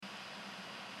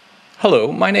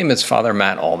Hello, my name is Father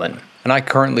Matt Allman, and I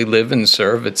currently live and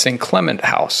serve at St. Clement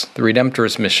House, the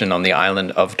Redemptorist mission on the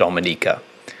island of Dominica.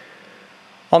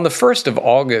 On the 1st of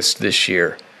August this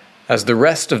year, as the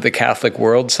rest of the Catholic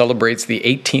world celebrates the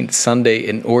 18th Sunday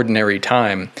in Ordinary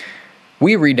Time,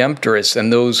 we Redemptorists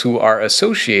and those who are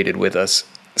associated with us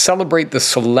celebrate the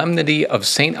solemnity of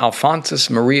St. Alphonsus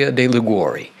Maria de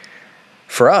Liguori.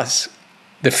 For us,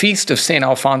 the feast of St.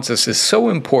 Alphonsus is so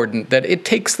important that it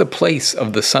takes the place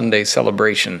of the Sunday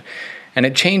celebration, and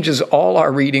it changes all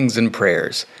our readings and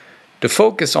prayers to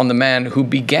focus on the man who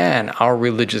began our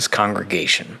religious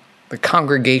congregation, the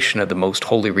congregation of the Most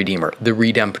Holy Redeemer, the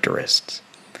Redemptorists.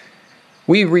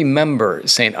 We remember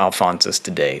St. Alphonsus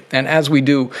today, and as we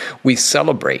do, we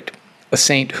celebrate a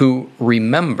saint who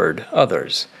remembered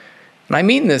others. And I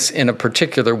mean this in a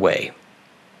particular way.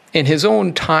 In his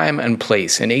own time and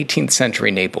place in 18th century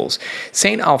Naples,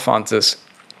 St. Alphonsus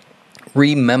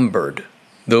remembered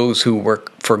those who were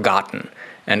forgotten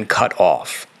and cut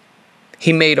off.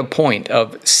 He made a point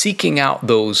of seeking out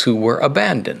those who were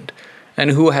abandoned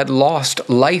and who had lost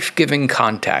life-giving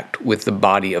contact with the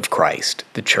body of Christ,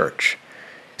 the Church.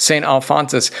 St.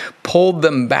 Alphonsus pulled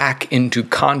them back into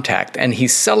contact, and he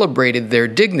celebrated their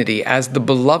dignity as the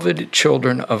beloved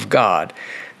children of God.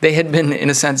 They had been, in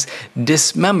a sense,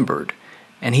 dismembered,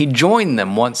 and he joined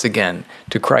them once again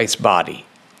to Christ's body.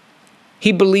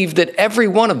 He believed that every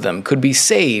one of them could be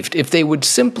saved if they would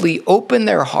simply open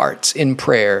their hearts in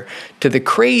prayer to the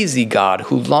crazy God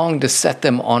who longed to set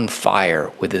them on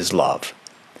fire with his love.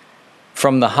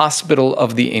 From the hospital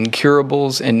of the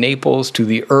incurables in Naples to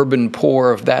the urban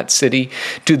poor of that city,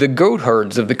 to the goat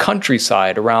herds of the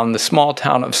countryside around the small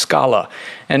town of Scala,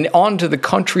 and on to the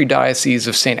country diocese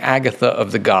of St. Agatha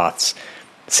of the Goths,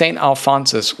 St.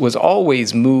 Alphonsus was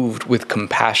always moved with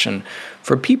compassion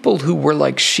for people who were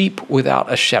like sheep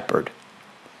without a shepherd.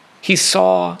 He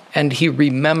saw and he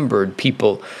remembered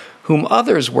people whom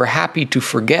others were happy to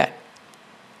forget.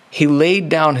 He laid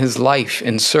down his life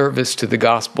in service to the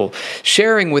gospel,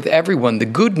 sharing with everyone the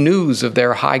good news of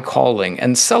their high calling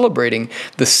and celebrating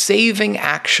the saving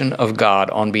action of God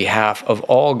on behalf of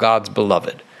all God's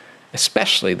beloved,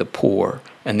 especially the poor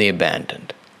and the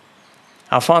abandoned.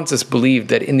 Alphonsus believed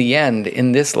that in the end,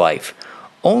 in this life,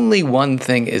 only one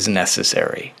thing is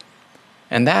necessary,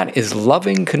 and that is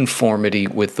loving conformity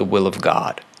with the will of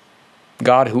God.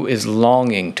 God who is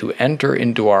longing to enter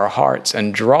into our hearts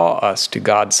and draw us to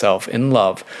God's self in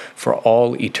love for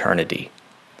all eternity.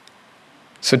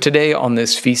 So today on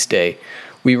this feast day,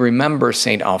 we remember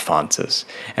St. Alphonsus,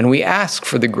 and we ask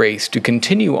for the grace to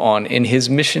continue on in his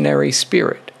missionary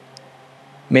spirit.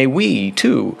 May we,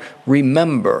 too,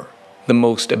 remember the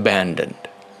most abandoned.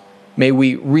 May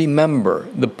we remember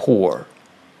the poor.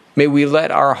 May we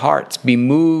let our hearts be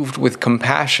moved with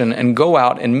compassion and go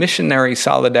out in missionary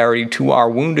solidarity to our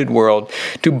wounded world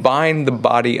to bind the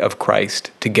body of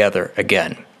Christ together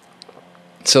again,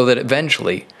 so that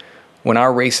eventually, when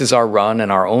our races are run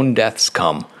and our own deaths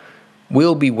come,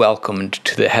 we'll be welcomed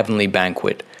to the heavenly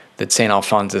banquet that St.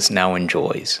 Alphonsus now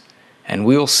enjoys, and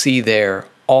we'll see there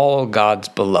all God's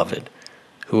beloved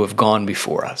who have gone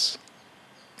before us.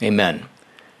 Amen.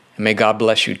 And may God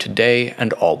bless you today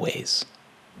and always.